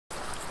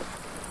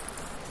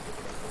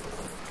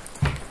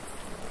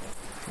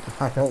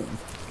I don't.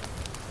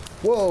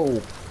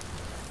 Whoa!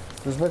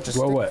 There's a bunch of.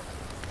 Whoa, what?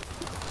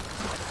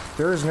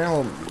 There's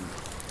now.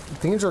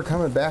 Things are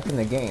coming back in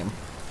the game.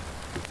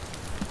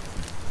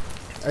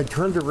 I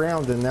turned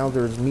around and now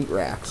there's meat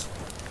racks,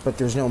 but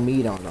there's no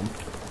meat on them.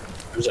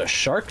 There's a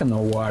shark in the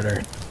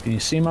water. Can you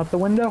see him out the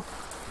window?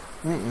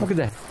 Look at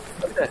that.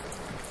 Look at that.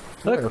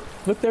 Look. Where?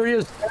 Look, there he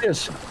is. There he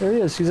is. There he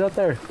is. He's out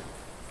there.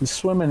 He's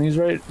swimming. He's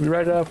right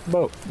off the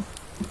boat.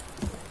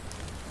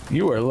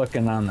 You are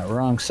looking on the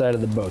wrong side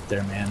of the boat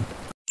there, man.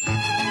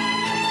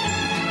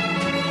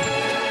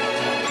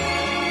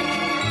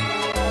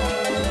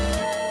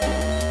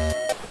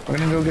 We're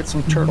gonna go get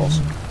some turtles.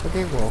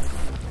 Okay, well,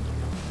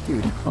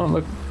 dude. Oh,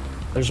 look.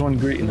 There's one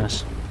greeting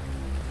us.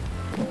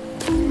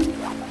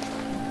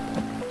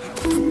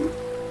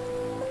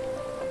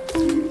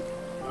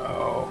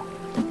 Oh.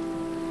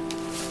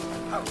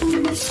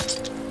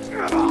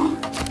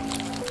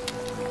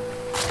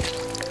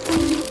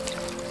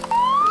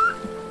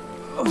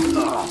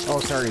 Oh,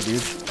 sorry,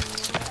 dude.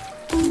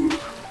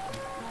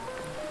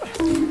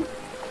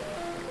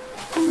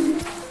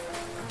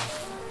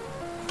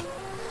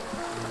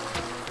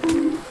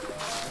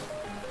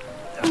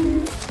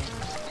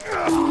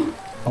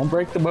 Don't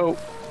break the boat.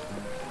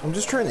 I'm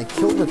just trying to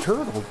kill the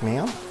turtle,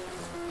 man.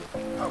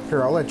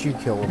 Here, I'll let you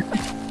kill him.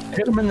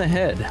 Hit him in the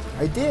head.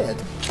 I did.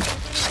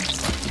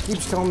 He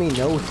keeps telling me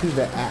no to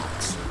the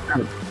axe.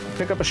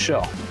 Pick up a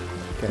shell.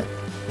 Okay,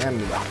 hand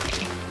me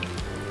that.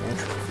 And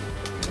trophy.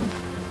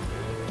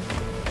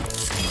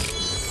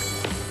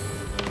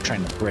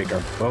 Trying to break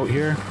our boat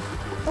here.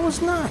 I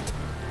was not.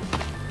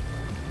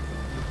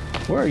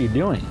 What are you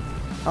doing?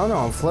 Oh no,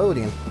 I'm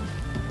floating.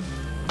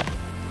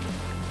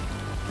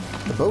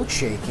 The boat's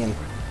shaking.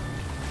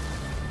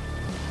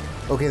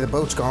 Okay, the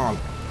boat's gone.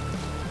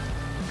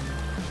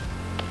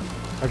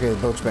 Okay, the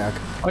boat's back.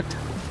 What?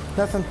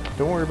 Nothing.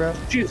 Don't worry about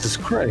it. Jesus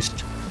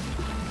Christ.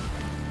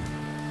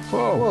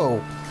 Whoa.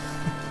 Whoa.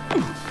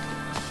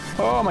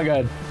 Oh my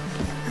God.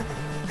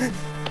 I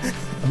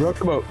broke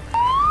the boat.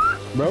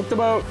 Broke the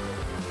boat.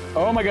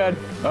 Oh my God.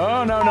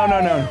 Oh no, no,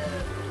 no, no.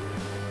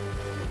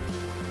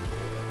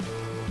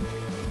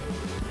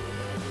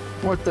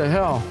 What the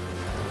hell?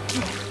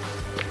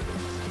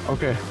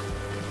 Okay.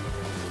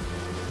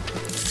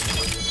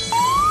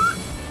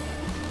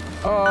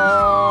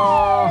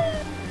 Oh,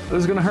 this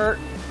is gonna hurt.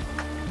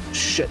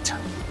 Shit.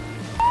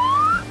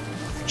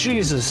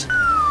 Jesus.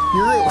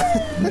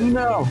 You're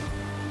No.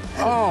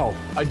 Oh,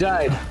 I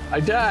died. I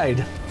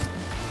died.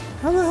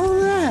 How the hell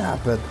did that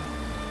happen?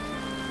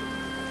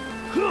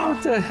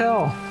 What the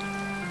hell?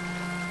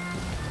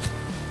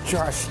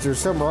 Josh, there's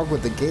something wrong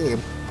with the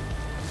game.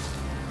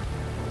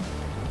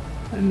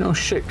 No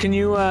shit. Can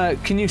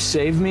you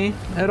save me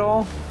at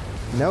all?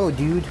 No,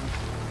 dude.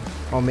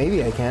 Oh,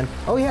 maybe I can.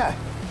 Oh, yeah.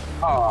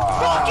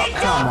 Oh,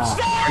 come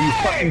on. Are you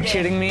fucking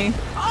kidding me? Again!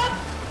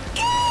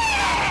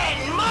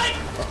 My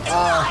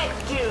God,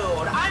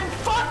 dude! I'm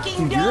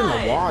fucking Dude, you're in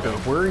the water.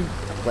 We're,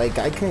 like,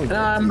 I couldn't get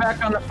I'm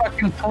back on the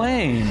fucking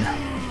plane.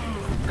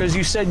 Because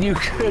you said you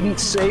couldn't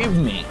save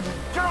me.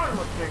 done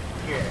with this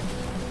shit.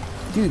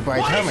 Dude, by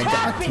the What time is I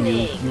got to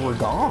you, happening? you were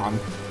gone.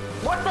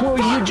 What the Well,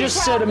 fuck you is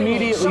just said happening?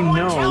 immediately Someone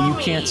no, tell you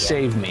me. can't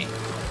save me.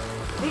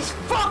 These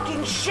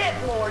fucking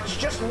shitlords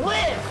just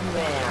live,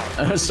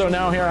 man. So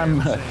now here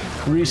I'm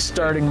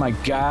restarting my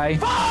guy.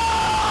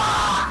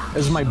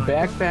 Is my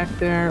back back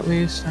there at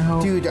least? I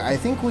hope. Dude, I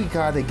think we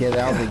gotta get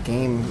out of the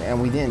game, and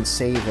we didn't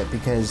save it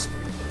because,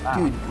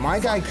 dude, my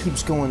guy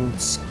keeps going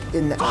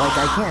in the, like,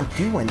 I can't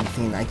do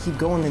anything. I keep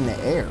going in the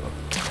air.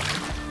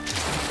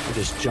 I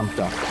just jumped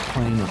off the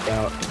plane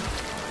without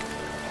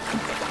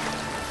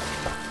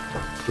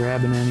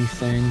grabbing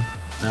anything.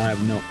 Now I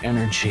have no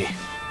energy.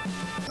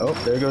 Oh,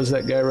 there goes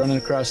that guy running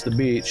across the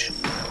beach.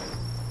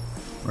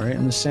 Right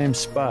in the same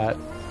spot.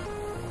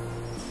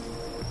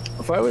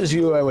 If I was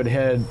you, I would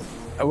head,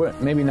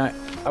 maybe not,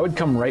 I would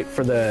come right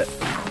for the,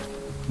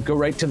 go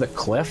right to the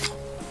cliff.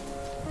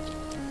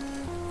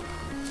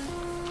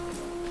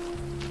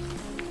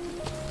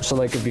 So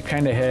like if you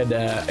kind of head,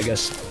 I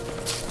guess,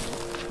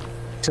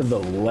 to the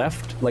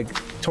left, like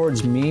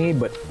towards me,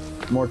 but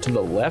more to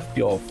the left,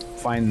 you'll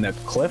find the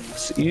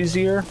cliffs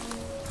easier.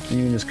 And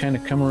you can just kind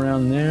of come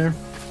around there.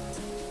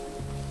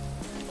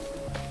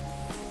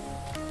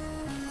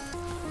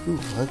 Ooh,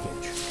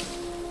 luggage.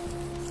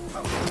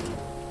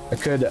 I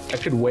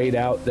could wait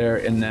out there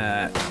and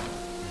have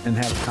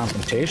a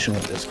confrontation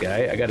with this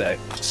guy. I got a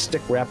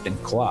stick wrapped in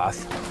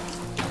cloth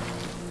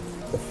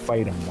to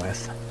fight him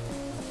with.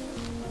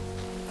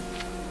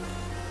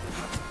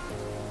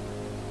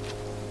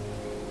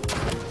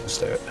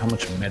 So how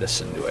much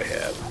medicine do I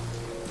have?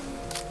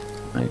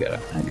 I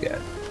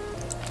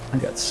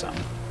got some.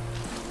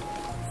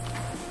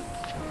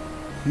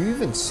 Do you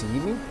even see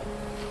me?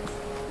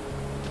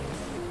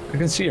 I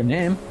can see your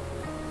name.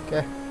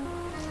 Okay.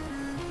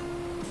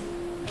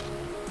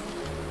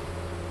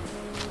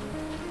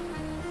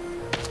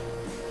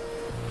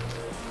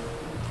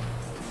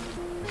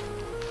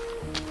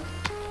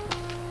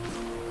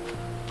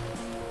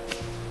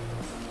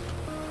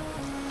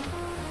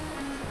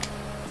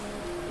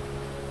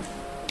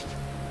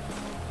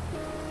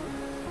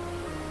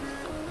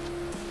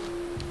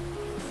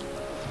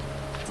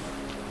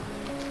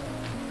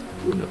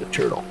 another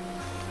turtle.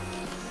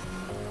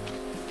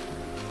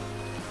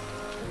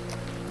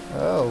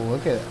 Oh,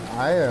 look at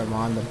I am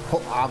on the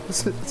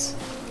opposites.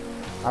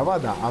 I'm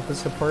on the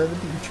opposite part of the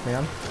beach,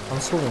 man. I'm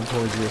swimming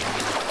towards you.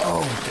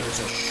 Oh, there's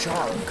a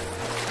shark.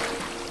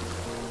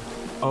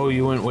 Oh,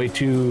 you went way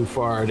too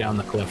far down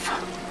the cliff.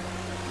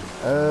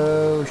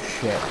 Oh,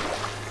 shit.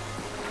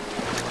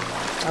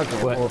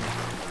 Okay, what? well,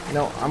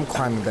 no, I'm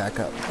climbing back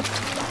up.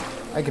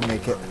 I can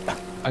make it.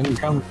 I can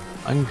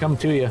come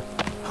to you.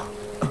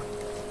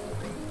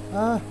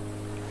 I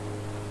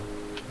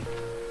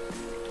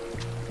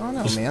don't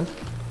know, man.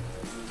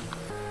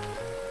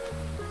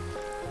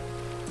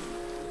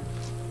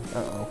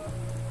 Uh-oh.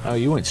 Oh,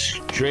 you went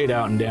straight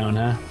out and down,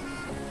 huh?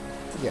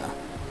 Yeah.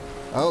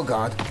 Oh,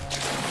 God.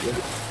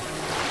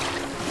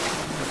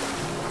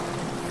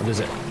 What is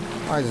it?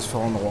 I just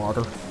fell in the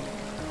water.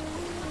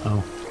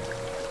 Oh.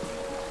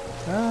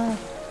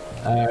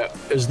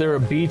 Is there a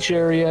beach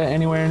area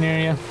anywhere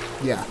near you?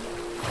 Yeah.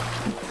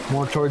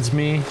 More towards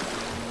me?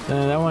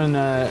 That one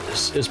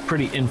is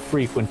pretty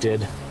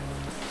infrequented.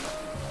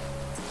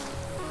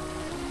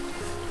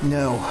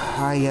 No,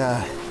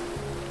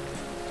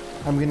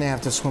 I'm gonna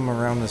have to swim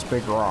around this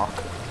big rock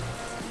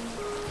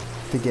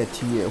to get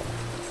to you.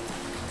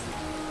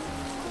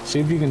 See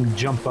if you can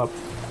jump up.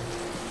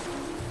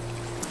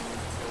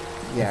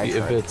 Yeah,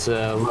 if it's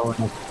low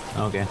enough.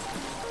 Okay.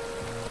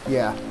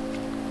 Yeah.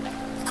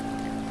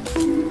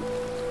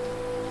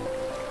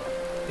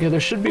 Yeah, there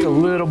should be a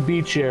little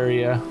beach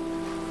area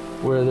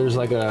where there's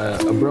like a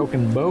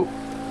broken boat.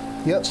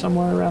 Yep.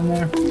 Somewhere around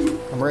there.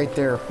 I'm right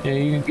there. Yeah,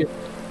 you can get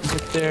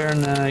there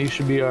and you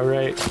should be all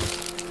right.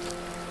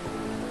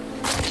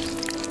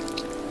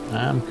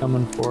 I'm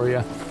coming for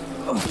you.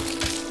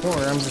 Don't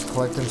worry, I'm just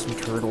collecting some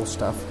turtle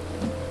stuff.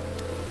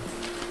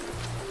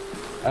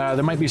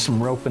 There might be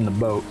some rope in the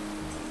boat.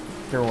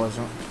 There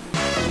wasn't.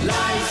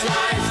 Lies,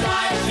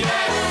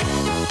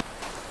 yeah.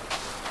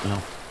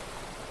 No.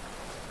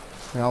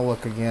 And I'll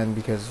look again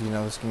because, you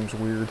know, this game's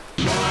weird.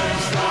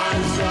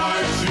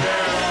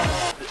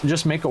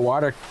 Just make a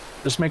water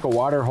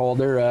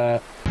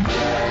holder.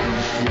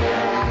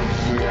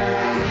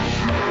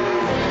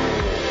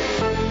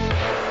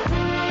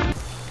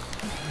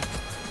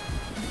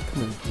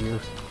 Come in here.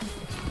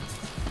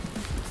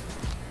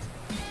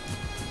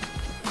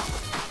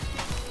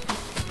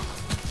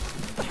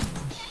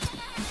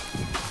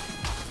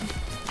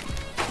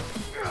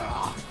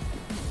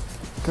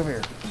 Come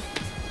here.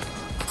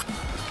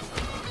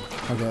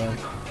 Okay.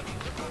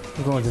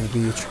 I'm going to the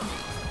beach.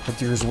 But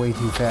yours way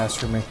too fast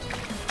for me.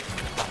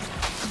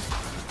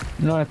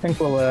 No, I think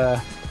we'll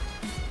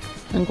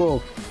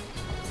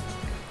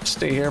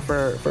stay here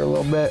for a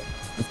little bit.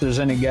 If there's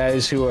any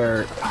guys who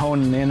are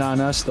honing in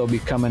on us, they'll be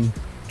coming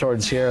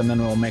towards here, and then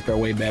we'll make our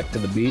way back to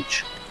the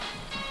beach.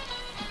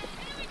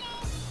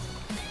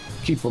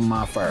 Keep them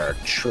off our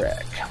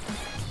track.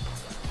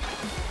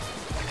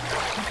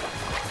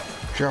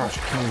 Josh,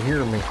 can you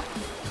hear me?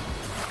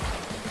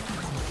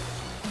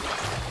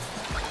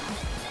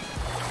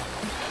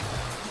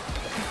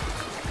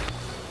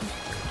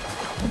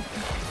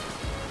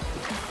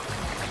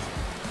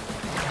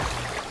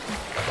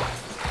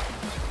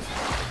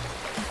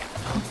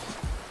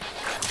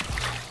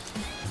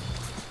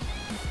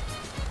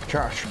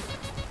 Josh,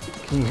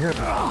 can you hear me?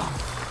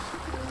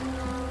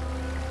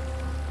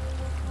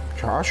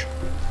 Josh?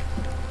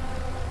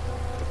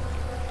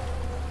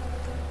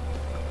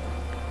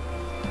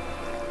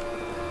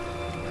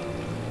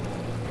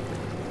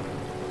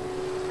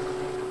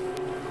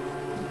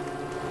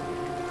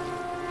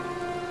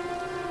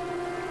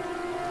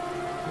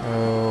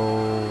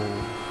 Oh.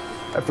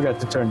 I forgot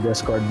to turn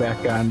Discord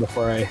back on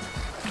before I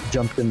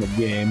jumped in the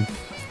game.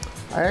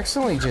 I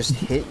accidentally just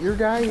hit your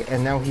guy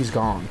and now he's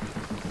gone.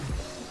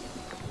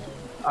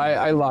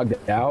 I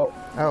logged out.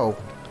 Oh,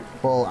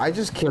 well, I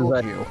just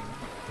killed you.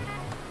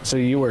 So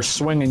you were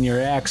swinging your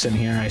axe in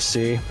here, I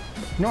see.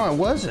 No, I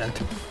wasn't.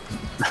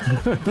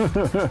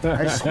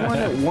 I swung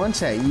it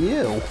once at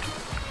you.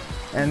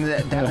 And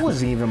that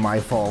wasn't even my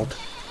fault.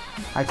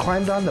 I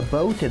climbed on the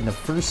boat and the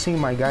first thing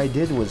my guy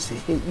did was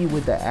hit you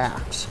with the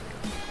axe.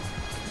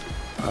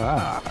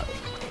 Ah,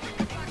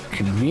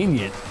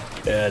 convenient.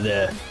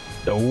 The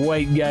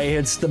white guy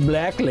hits the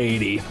black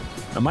lady.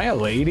 Am I a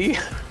lady?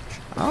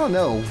 I don't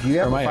know. You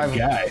have Or am I a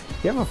guy?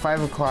 You have a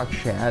 5 o'clock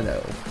shadow.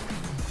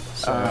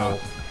 So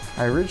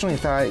I originally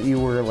thought you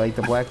were like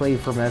the black lady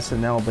from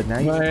SNL, but now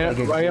you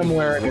look like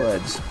Xavier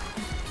Woods.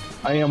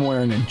 I am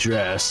wearing a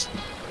dress.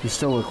 You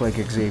still look like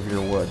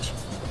Xavier Woods.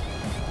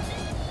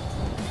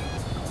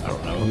 I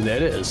don't know who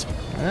that is.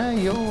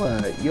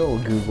 You'll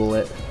Google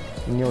it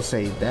and you'll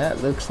say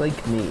that looks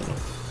like me.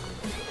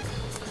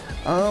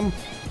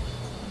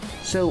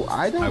 So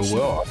I don't. I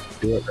will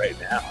do it right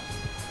now.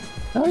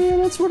 Oh yeah,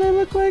 that's what I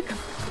look like.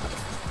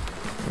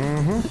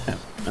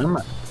 Mm-hmm.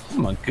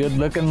 I'm a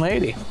good-looking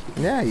lady.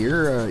 Yeah,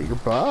 you're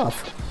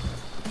buff.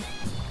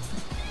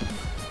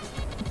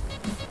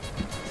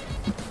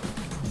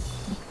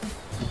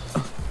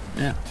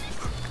 Yeah.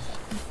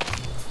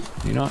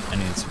 You know what? I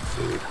need some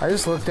food. I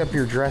just looked up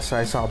your dress.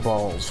 I saw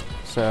balls.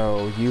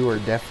 So you are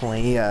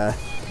definitely,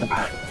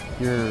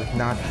 you're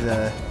not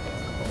the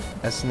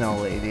SNL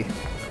lady.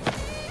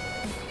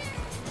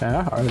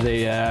 Yeah,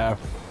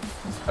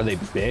 are they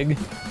big?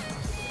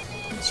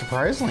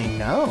 Surprisingly,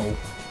 no.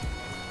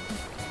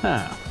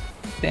 Huh.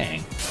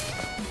 Dang.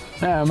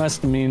 That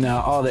must mean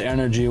all the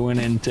energy went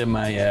into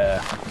my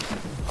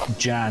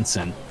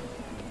Johnson.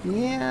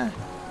 Yeah,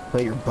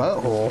 but your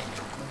butthole,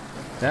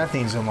 that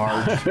thing's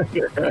enlarged.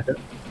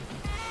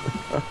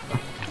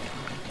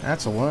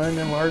 That's one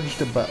enlarged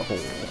butthole.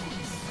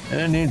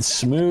 And it needs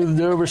smoothed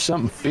over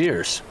something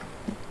fierce.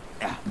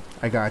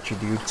 I got you,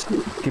 dude.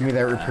 Give me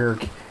that repair.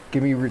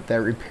 Give me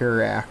that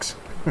repair axe.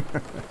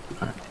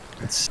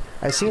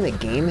 I seen a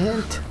game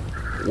hint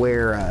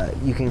where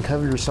you can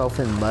cover yourself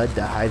in mud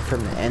to hide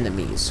from the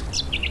enemies.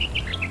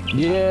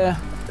 Yeah,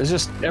 it's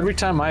just every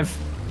time I've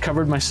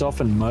covered myself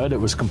in mud, it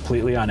was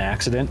completely on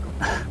accident.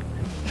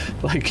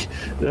 Like,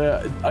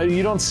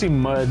 you don't see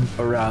mud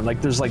around.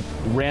 Like, there's like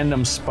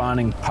random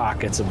spawning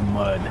pockets of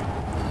mud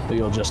that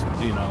you'll just,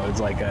 you know,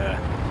 it's like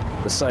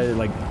beside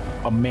like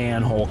a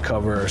manhole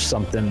cover or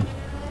something,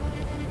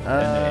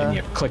 and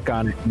you click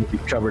on it and you'll be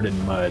covered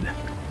in mud.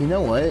 You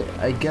know what?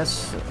 I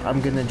guess I'm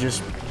gonna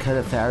just cut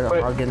a fat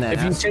hog in that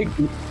ass.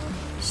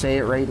 Say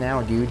it right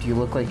now, dude. You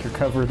look like you're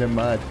covered in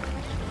mud.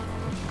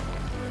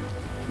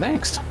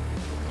 Thanks.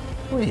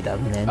 Wait a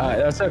minute.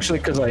 That's actually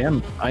because I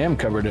am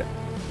covered in.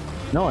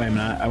 No, I am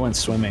not. I went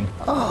swimming.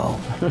 Oh.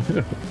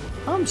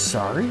 I'm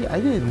sorry.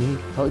 I didn't mean...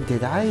 Oh,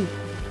 did I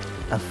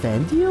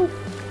offend you?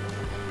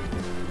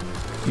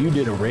 You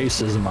did a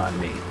racism on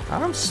me.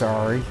 I'm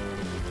sorry.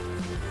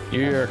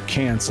 You're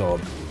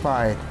canceled.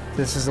 Fine.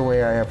 This is the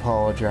way I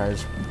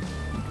apologize.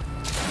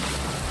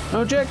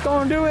 No, Jack,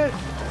 don't do it.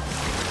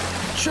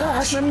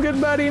 Josh! I'm good,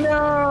 buddy.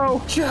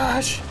 No!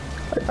 Josh!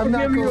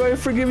 I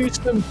forgive you,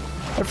 Slim.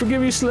 I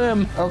forgive you,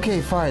 Slim.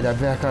 Okay, fine. I'm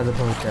back on the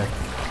boat deck.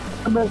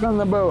 I'm back on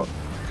the boat.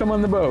 Come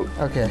on the boat.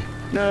 Okay.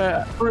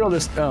 For real,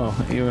 this. Oh,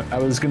 I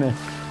was gonna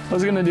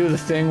do the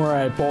thing where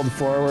I pulled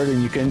forward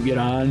and you couldn't get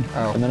on,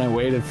 and then I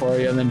waited for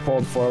you and then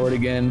pulled forward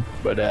again,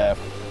 but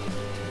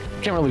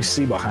can't really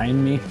see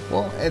behind me.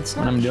 Well, it's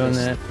not when I'm doing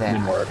just that. It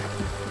didn't work.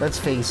 Let's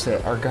face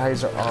it, our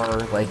guys are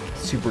like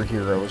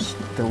superheroes.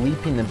 The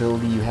leaping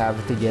ability you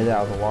have to get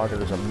out of the water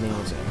is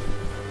amazing.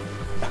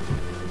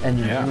 And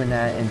you're doing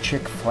that in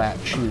chick flat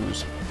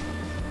shoes.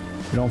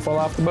 You don't fall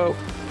off the boat.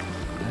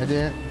 I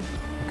didn't.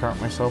 I caught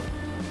myself.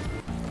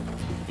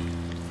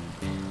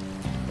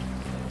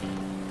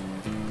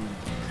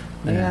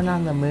 Man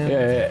on the moon.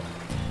 Yeah.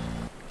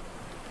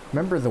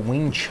 Remember the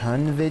Wing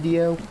Chun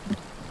video?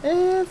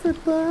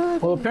 Everybody.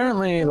 Well,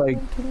 apparently, like,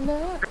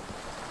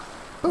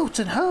 boots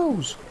and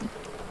hose.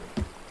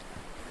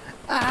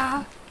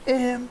 I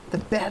am the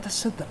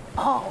baddest of them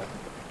all.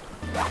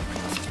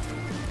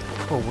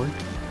 Forward.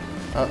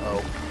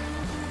 Uh-oh.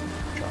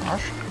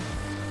 Josh?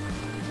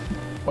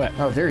 What?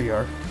 Oh, there you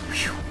are.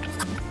 Whew.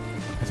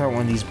 I thought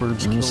one of these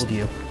birds killed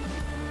you.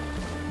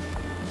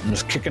 I'm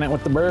just kicking it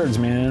with the birds,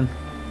 man.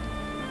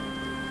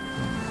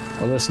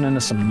 We're listening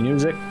to some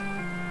music.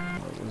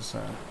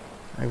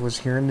 I was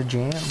hearing the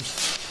jams.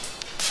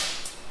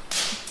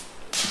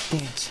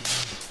 Dancing.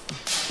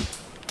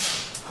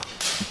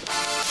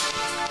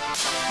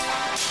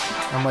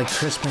 I'm like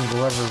Crispin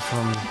Glover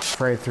from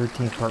Friday the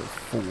 13th Part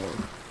 4.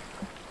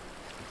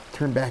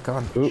 Turn back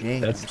on the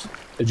jams.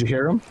 Did you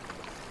hear them?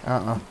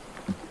 Uh-uh.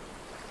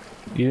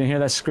 You didn't hear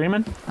that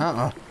screaming?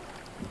 Uh-uh.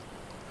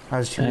 I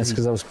was too That's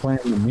because I was playing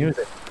the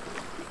music.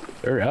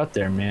 They're out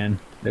there, man.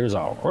 There's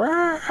a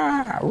rah,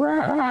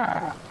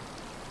 rah.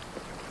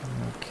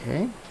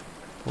 Okay.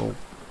 Well,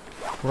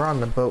 we're on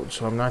the boat,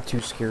 so I'm not too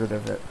scared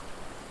of it.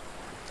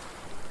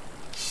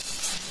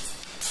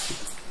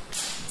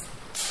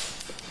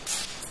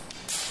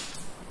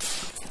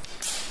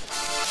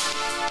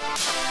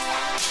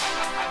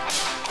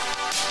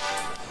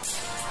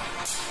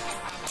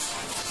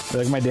 You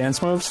like my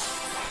dance moves?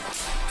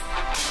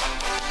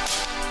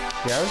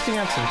 Yeah, I was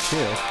dancing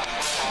too.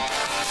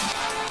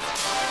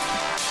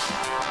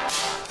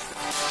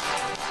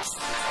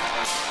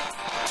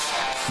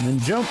 And then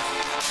jump.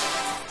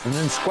 And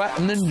then squat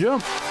and then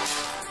jump.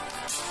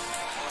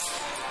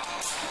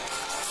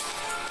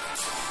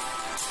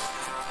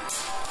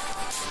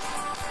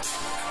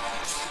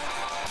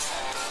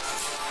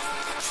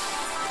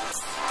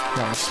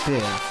 Now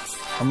spin.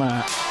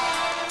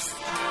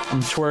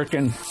 I'm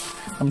twerking.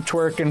 I'm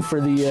twerking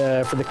for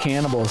the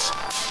cannibals.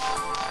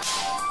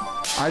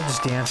 I'm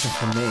just dancing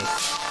for me.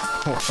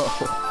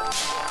 Whoa.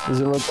 Does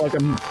it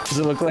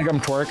look like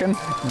I'm twerking?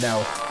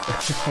 No.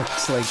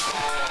 It's like,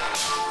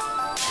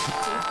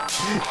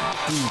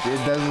 dude,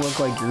 it doesn't look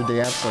like you're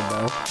dancing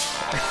though.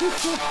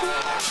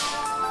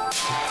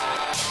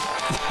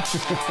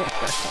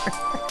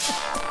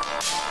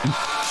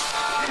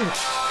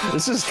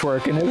 This is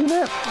twerking, isn't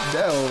it?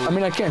 No. I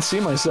mean, I can't see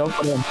myself,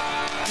 but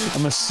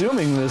I'm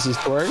assuming this is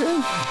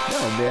twerking. No,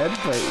 man,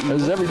 but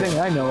This is everything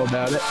I know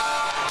about it.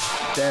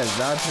 that is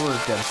not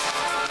twerking.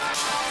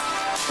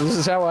 This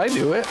is how I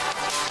do it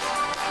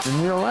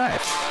in real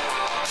life.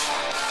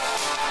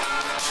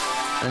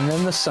 And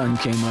then the sun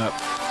came up.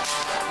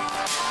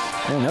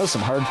 Man, that was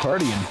some hard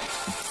partying.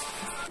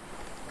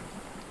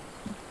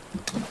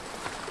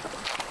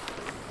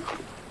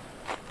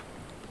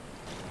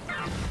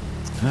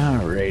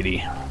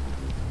 Alrighty.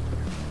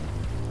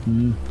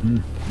 I'm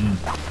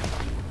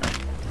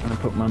gonna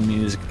put my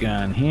music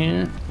on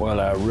here while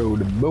I row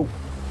the boat.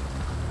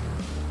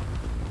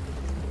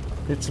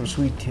 Hit some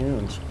sweet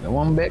tunes.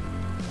 Going back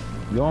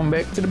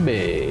to the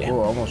bay.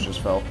 Oh, I almost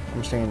just fell.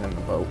 I'm staying in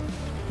the boat.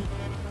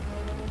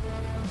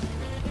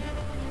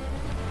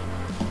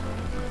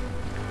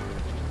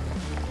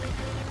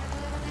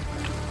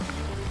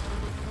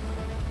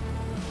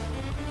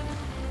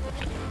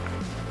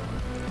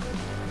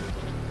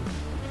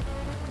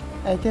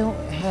 I don't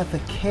have a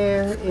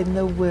care in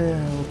the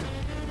world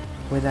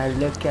when I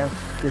look out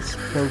this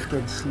boat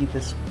and see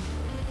this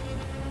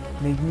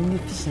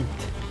magnificent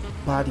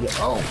body.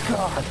 Oh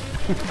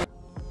God!